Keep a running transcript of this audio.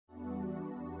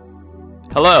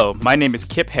Hello, my name is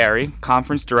Kip Harry,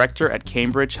 Conference Director at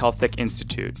Cambridge Health Tech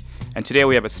Institute, and today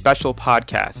we have a special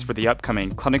podcast for the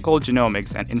upcoming Clinical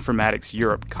Genomics and Informatics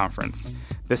Europe Conference,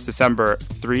 this December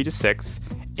 3 to 6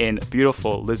 in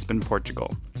beautiful Lisbon,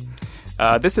 Portugal.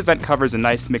 This event covers a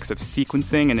nice mix of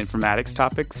sequencing and informatics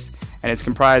topics, and it's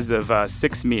comprised of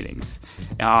 6 meetings.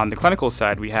 On the clinical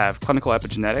side, we have clinical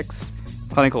epigenetics,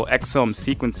 clinical exome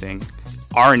sequencing,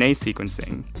 RNA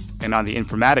sequencing, and on the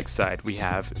informatics side, we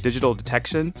have digital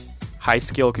detection,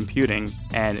 high-scale computing,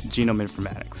 and genome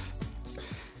informatics.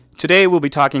 Today, we'll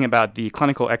be talking about the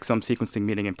clinical exome sequencing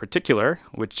meeting in particular,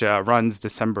 which runs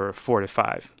December 4 to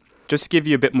 5. Just to give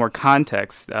you a bit more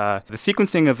context, the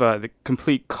sequencing of the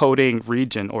complete coding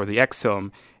region, or the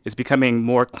exome, is becoming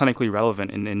more clinically relevant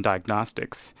in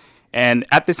diagnostics. And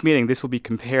at this meeting, this will be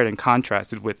compared and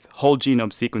contrasted with whole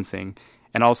genome sequencing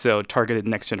and also targeted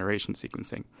next-generation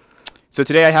sequencing. So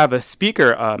today I have a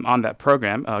speaker on that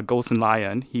program, Gulsen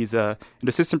Layan. He's an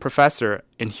assistant professor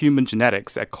in human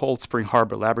genetics at Cold Spring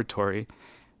Harbor Laboratory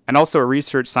and also a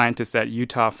research scientist at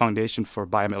Utah Foundation for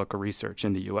Biomedical Research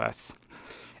in the U.S.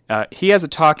 He has a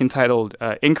talk entitled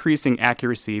Increasing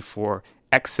Accuracy for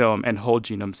Exome and Whole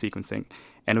Genome Sequencing,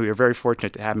 and we are very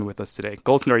fortunate to have him with us today.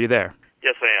 Gulsen, are you there?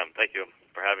 Yes, I am. Thank you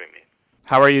for having me.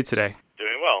 How are you today?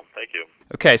 Doing well, thank you.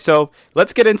 Okay, so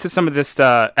let's get into some of this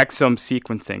exome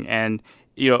sequencing. And,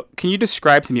 can you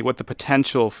describe to me what the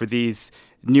potential for these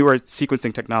newer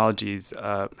sequencing technologies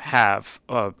have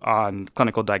on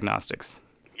clinical diagnostics?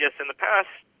 Yes, in the past,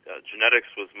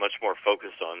 genetics was much more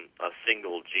focused on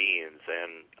single genes,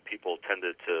 and people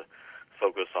tended to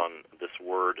focus on this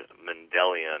word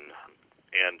Mendelian.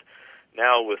 And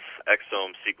now with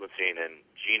exome sequencing and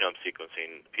genome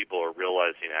sequencing, people are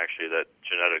realizing actually that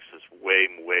genetics is way,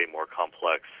 way more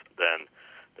complex than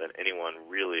anyone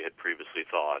really had previously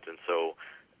thought. And so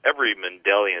every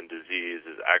Mendelian disease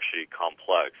is actually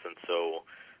complex. And so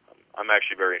I'm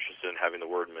actually very interested in having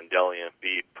the word Mendelian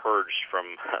be purged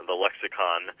from the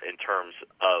lexicon in terms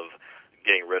of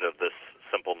getting rid of this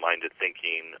simple-minded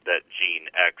thinking that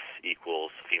gene X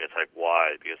equals phenotype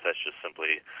Y, because that's just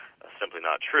simply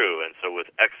not true. And so with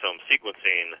exome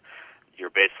sequencing,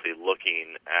 you're basically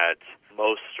looking at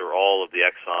most or all of the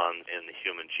exons in the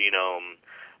human genome,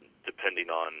 depending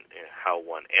on how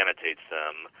one annotates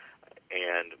them.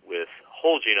 And with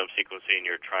whole genome sequencing,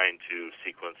 you're trying to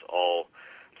sequence all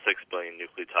 6 billion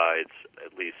nucleotides,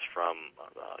 at least from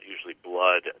usually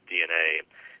blood DNA.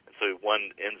 And so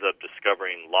one ends up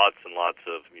discovering lots and lots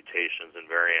of mutations and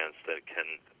variants that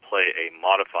can play a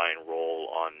modifying role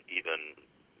on even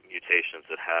mutations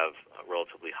that have a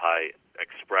relatively high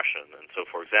expression. And so,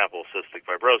 for example, cystic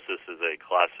fibrosis is a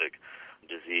classic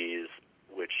disease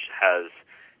which has,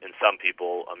 in some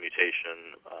people, a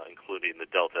mutation including the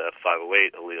delta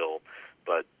F508 allele,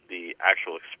 but the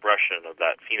actual expression of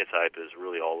that phenotype is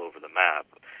really all over the map.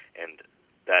 And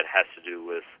that has to do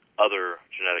with other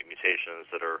genetic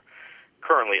mutations that are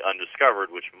currently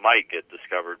undiscovered, which might get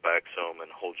discovered by exome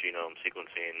and whole genome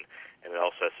sequencing, and it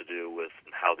also has to do with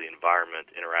how the environment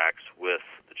interacts with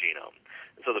the genome.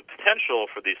 And so the potential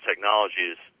for these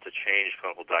technologies to change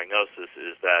clinical diagnosis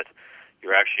is that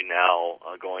you're actually now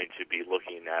going to be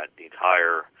looking at the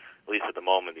entire, at least at the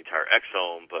moment, the entire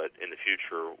exome, but in the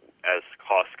future, as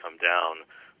costs come down,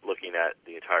 looking at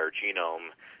the entire genome,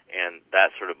 and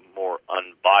that sort of more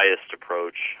unbiased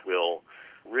approach will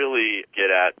really get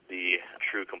at the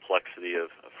true complexity of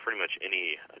pretty much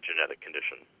any genetic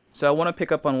condition. So I want to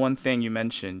pick up on one thing you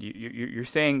mentioned. You're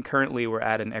saying currently we're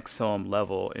at an exome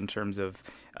level in terms of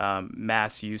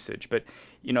mass usage, but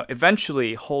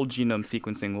eventually whole genome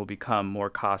sequencing will become more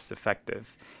cost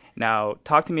effective. Now,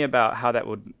 talk to me about how that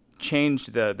would change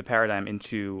the paradigm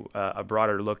into a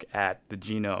broader look at the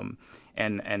genome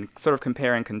and sort of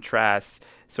compare and contrast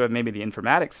sort of maybe the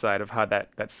informatics side of how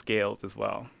that scales as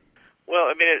well. Well,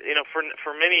 I mean,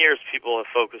 for many years, people have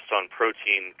focused on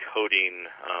protein coding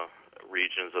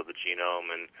regions of the genome,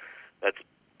 and that's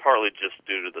partly just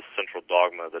due to the central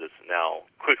dogma that is now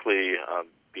quickly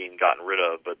being gotten rid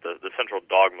of. But the central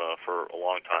dogma for a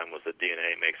long time was that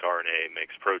DNA makes RNA,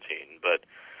 makes protein. But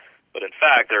in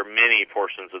fact, there are many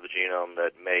portions of the genome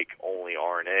that make only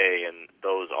RNA, and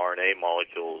those RNA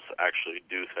molecules actually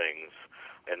do things,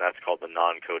 and that's called the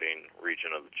non-coding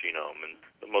region of the genome. And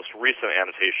the most recent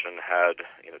annotation had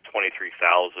 23,000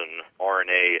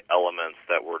 RNA elements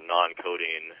that were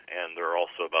non-coding, and there are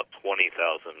also about 20,000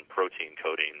 protein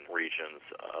coding regions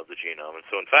of the genome. And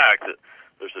so in fact,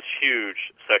 there's this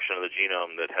huge section of the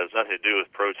genome that has nothing to do with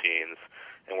proteins,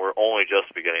 and we're only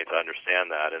just beginning to understand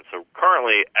that. And so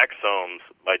currently, exomes,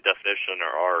 by definition,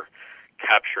 are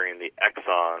capturing the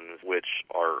exons, which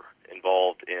are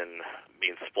involved in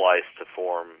being spliced to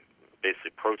form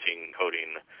basically protein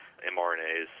coding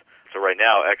mRNAs. So right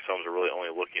now, exomes are really only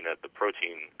looking at the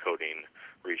protein coding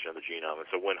region of the genome. And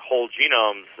so when whole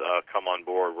genomes come on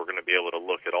board, we're going to be able to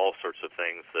look at all sorts of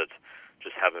things that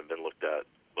just haven't been looked at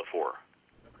before.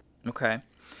 Okay.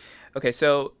 Okay,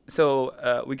 so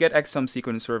we get exome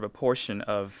sequence, sort of a portion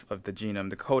of the genome,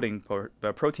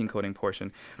 the protein coding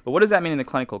portion. But what does that mean in the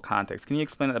clinical context? Can you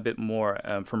explain it a bit more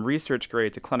from research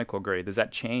grade to clinical grade? Does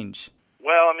that change?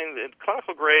 Well, I mean, the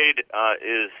clinical grade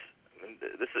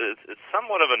it's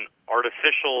somewhat of an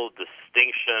artificial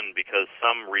distinction because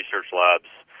some research labs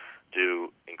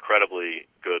do incredibly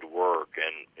good work,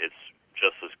 and it's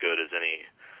just as good as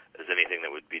anything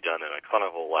that would be done in a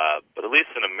clinical lab. But at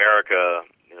least in America,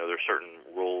 there are certain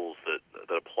rules that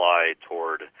apply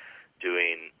toward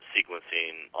doing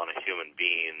sequencing on a human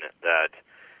being that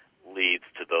leads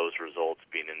to those results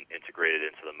being integrated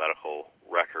into the medical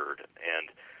record.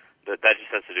 And that just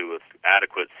has to do with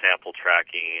adequate sample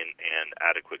tracking and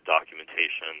adequate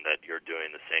documentation that you're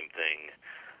doing the same thing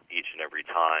each and every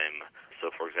time. So,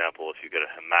 for example, if you get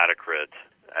a hematocrit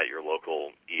at your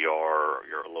local ER or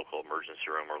your local emergency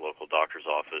room or local doctor's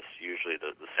office, usually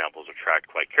the samples are tracked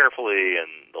quite carefully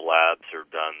and the labs are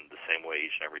done the same way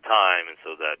each and every time, and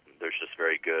so that there's just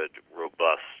very good,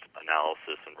 robust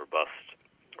analysis and robust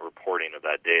reporting of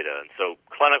that data. And so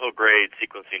clinical grade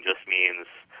sequencing just means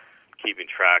keeping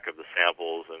track of the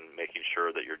samples and making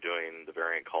sure that you're doing the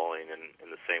variant calling in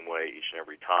the same way each and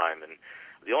every time. And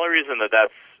the only reason that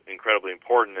that's incredibly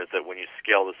important is that when you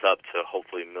scale this up to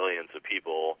hopefully millions of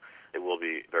people, it will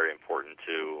be very important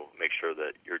to make sure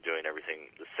that you're doing everything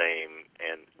the same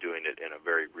and doing it in a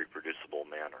very reproducible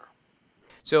manner.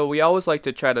 So we always like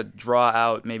to try to draw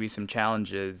out maybe some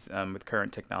challenges with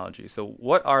current technology. So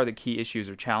what are the key issues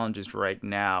or challenges right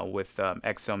now with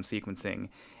exome sequencing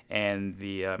and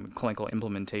the clinical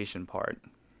implementation part?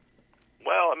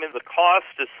 Well, I mean, the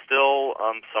cost is still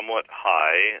somewhat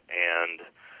high, and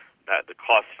that the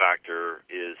cost factor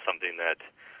is something that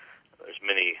there's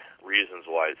many reasons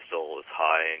why it still is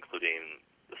high, including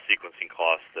the sequencing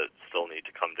costs that still need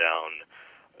to come down,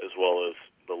 as well as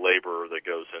the labor that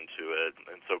goes into it.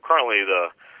 And so currently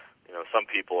some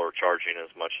people are charging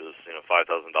as much as $5,000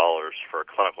 for a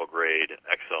clinical grade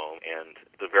exome, and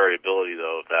the variability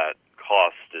though of that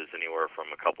cost is anywhere from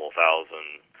a couple of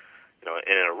thousand.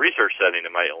 In a research setting,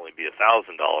 it might only be $1,000,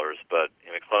 but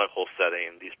in a clinical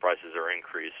setting, these prices are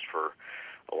increased for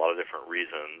a lot of different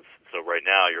reasons. So right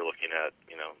now, you're looking at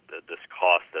this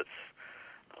cost that's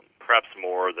perhaps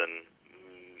more than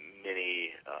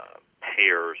many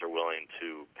payers are willing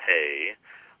to pay.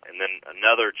 And then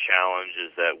another challenge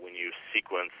is that when you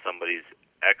sequence somebody's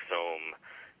exome,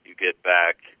 you get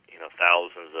back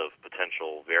thousands of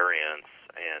potential variants,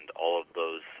 and all of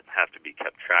those have to be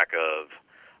kept track of.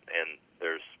 And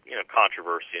there's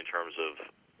controversy in terms of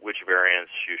which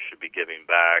variants you should be giving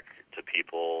back to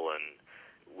people and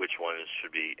which ones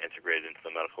should be integrated into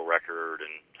the medical record.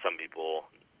 And some people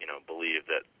believe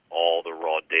that all the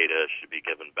raw data should be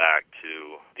given back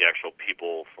to the actual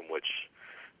people from which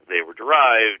they were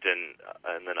derived, and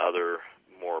then other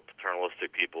more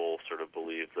paternalistic people sort of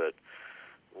believe that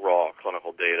raw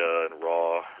clinical data and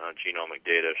raw genomic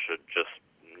data should just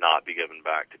not be given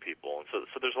back to people. And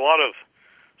so there's a lot of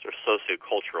sort of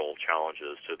sociocultural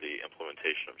challenges to the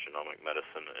implementation of genomic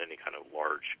medicine in any kind of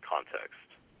large context.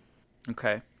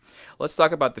 Okay. Let's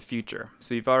talk about the future.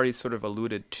 So you've already sort of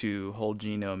alluded to whole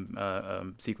genome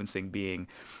sequencing being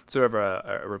sort of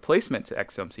a replacement to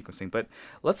exome sequencing, but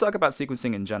let's talk about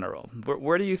sequencing in general.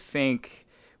 Where do you think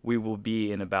we will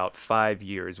be in about 5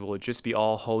 years? Will it just be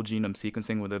all whole genome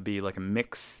sequencing? Will there be like a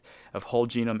mix of whole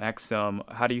genome, exome?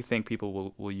 How do you think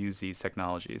people will use these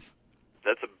technologies?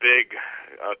 That's a big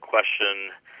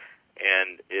question,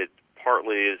 and it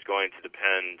partly is going to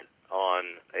depend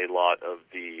on a lot of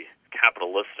the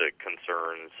capitalistic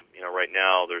concerns. Right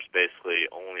now there's basically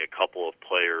only a couple of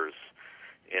players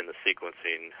in the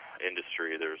sequencing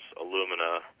industry. There's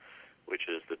Illumina, which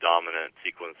is the dominant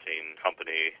sequencing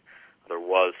company. There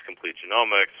was Complete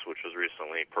Genomics, which was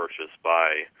recently purchased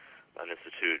by an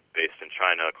institute based in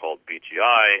China called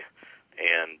BGI.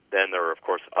 And then there are, of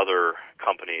course, other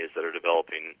companies that are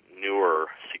developing newer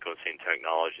sequencing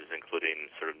technologies, including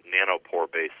sort of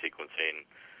nanopore-based sequencing.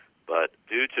 But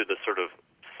due to the sort of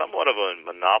somewhat of a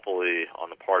monopoly on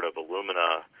the part of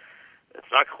Illumina, it's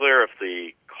not clear if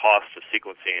the costs of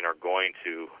sequencing are going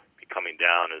to be coming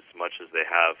down as much as they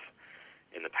have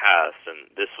in the past.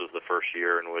 And this was the first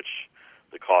year in which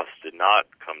the cost did not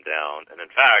come down. And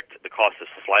in fact, the cost has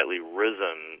slightly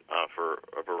risen for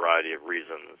a variety of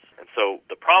reasons. And so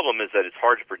the problem is that it's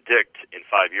hard to predict in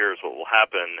 5 years what will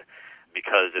happen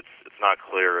because it's not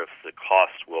clear if the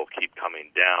cost will keep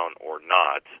coming down or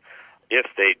not.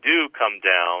 If they do come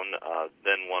down,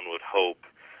 then one would hope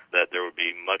that there would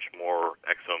be much more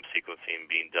exome sequencing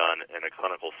being done in a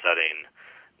clinical setting,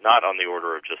 not on the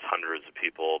order of just hundreds of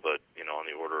people, but on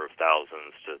the order of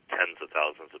thousands to tens of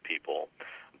thousands of people.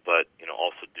 But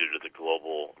also due to the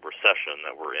global recession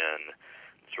that we're in,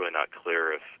 it's really not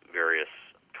clear if various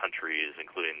countries,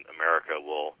 including America,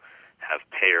 will have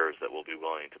payers that will be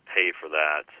willing to pay for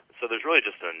that. So there's really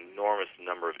just an enormous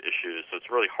number of issues. So it's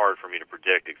really hard for me to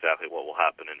predict exactly what will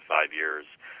happen in 5 years.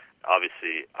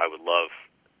 Obviously, I would love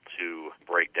to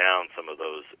break down some of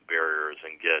those barriers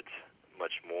and get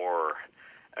much more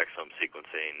exome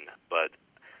sequencing, but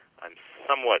I'm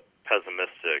somewhat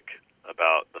pessimistic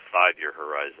about the 5-year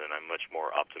horizon. I'm much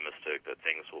more optimistic that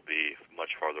things will be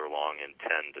much farther along in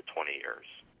 10 to 20 years.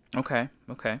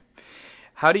 Okay.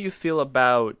 How do you feel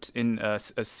about in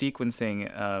sequencing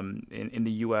in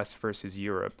the U.S. versus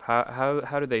Europe?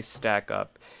 How do they stack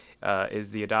up?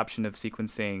 Is the adoption of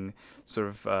sequencing sort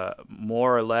of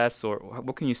more or less, or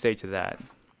what can you say to that?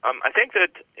 I think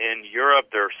that in Europe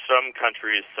there are some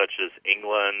countries such as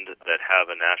England that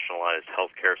have a nationalized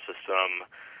healthcare system,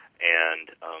 and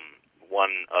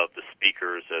one of the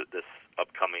speakers at this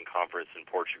upcoming conference in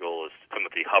Portugal is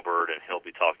Timothy Hubbard, and he'll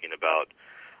be talking about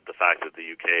the fact that the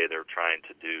UK, they're trying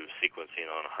to do sequencing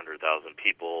on 100,000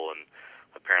 people and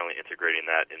apparently integrating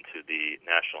that into the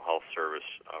National Health Service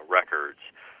records.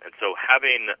 And so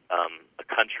having a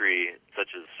country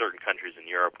such as certain countries in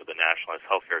Europe with a nationalized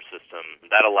healthcare system,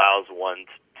 that allows one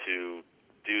to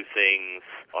do things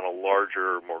on a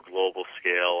larger, more global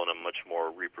scale in a much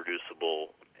more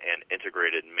reproducible and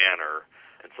integrated manner.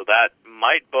 And so that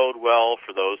might bode well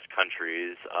for those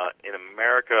countries. In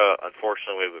America,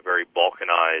 unfortunately, we have a very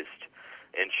balkanized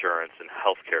insurance and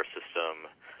healthcare system,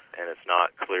 and it's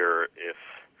not clear if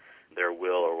there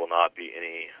will or will not be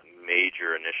any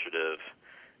major initiative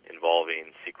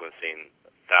involving sequencing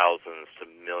thousands to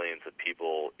millions of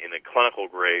people in a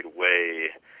clinical-grade way,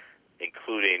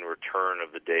 including return of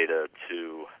the data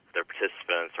to their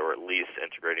participants, or at least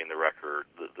integrating the record,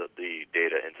 the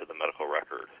data into the medical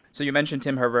record. So you mentioned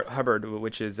Tim Hubbard,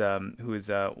 which is who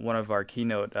is one of our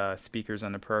keynote speakers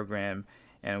on the program,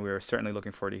 and we're certainly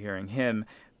looking forward to hearing him.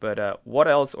 But what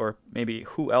else, or maybe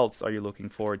who else, are you looking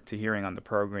forward to hearing on the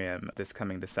program this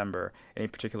coming December? Any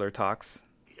particular talks?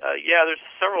 Yeah, there's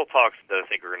several talks that I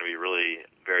think are going to be really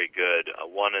very good.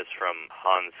 One is from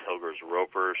Hans Hilgers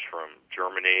Ropers from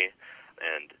Germany,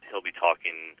 and he'll be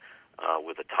talking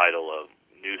with the title of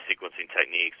New Sequencing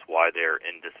Techniques, Why They're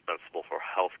Indispensable for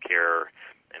Healthcare,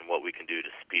 and what we can do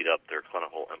to speed up their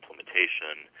clinical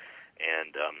implementation.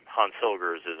 And Hans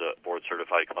Hilgers is a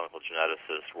board-certified clinical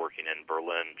geneticist working in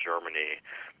Berlin, Germany,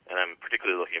 and I'm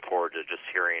particularly looking forward to just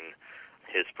hearing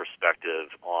his perspective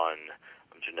on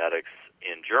genetics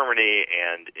in Germany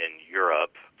and in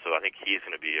Europe. So I think he's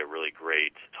going to be a really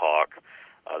great talk.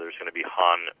 There's going to be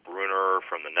Han Brunner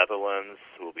from the Netherlands,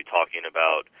 who will be talking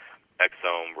about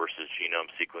exome versus genome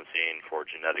sequencing for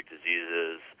genetic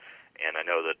diseases. And I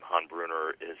know that Han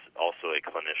Brunner is also a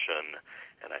clinician,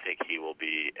 and I think he will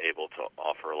be able to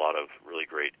offer a lot of really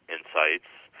great insights.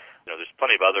 There's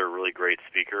plenty of other really great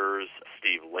speakers.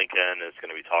 Steve Lincoln is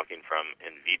going to be talking from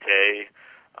Invitae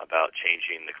about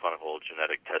changing the clinical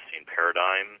genetic testing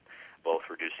paradigm, both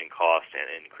reducing cost and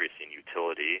increasing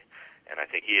utility. And I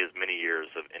think he has many years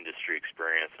of industry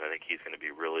experience, and I think he's going to be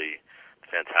really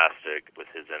fantastic with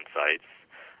his insights.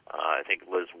 I think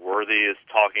Liz Worthy is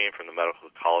talking from the Medical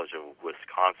College of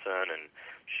Wisconsin, and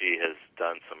she has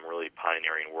done some really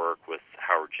pioneering work with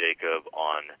Howard Jacob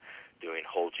on doing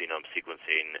whole genome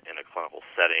sequencing in a clinical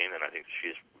setting, and I think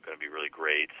she's going to be really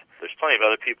great. There's plenty of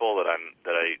other people that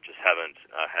I just haven't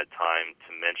had time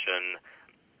to mention,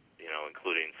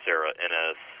 including Sarah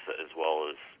Ennis, as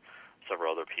well as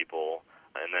several other people.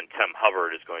 And then Tim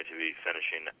Hubbard is going to be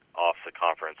finishing off the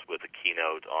conference with a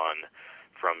keynote on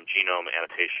From Genome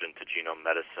Annotation to Genome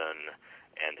Medicine,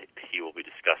 and he will be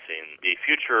discussing the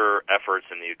future efforts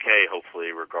in the UK,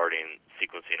 hopefully, regarding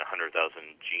sequencing 100,000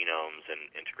 genomes and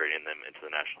integrating them into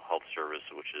the National Health Service,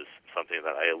 which is something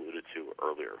that I alluded to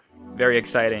earlier. Very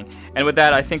exciting. And with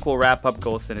that, I think we'll wrap up,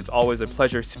 Gulsen. It's always a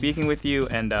pleasure speaking with you,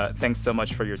 and thanks so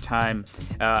much for your time.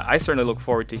 I certainly look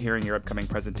forward to hearing your upcoming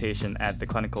presentation at the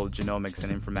Clinical Genomics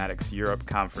and Informatics Europe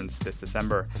Conference this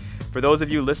December. For those of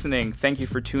you listening, thank you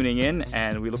for tuning in,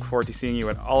 and we look forward to seeing you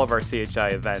at all of our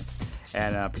CHI events,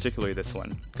 and particularly this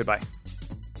one. Goodbye.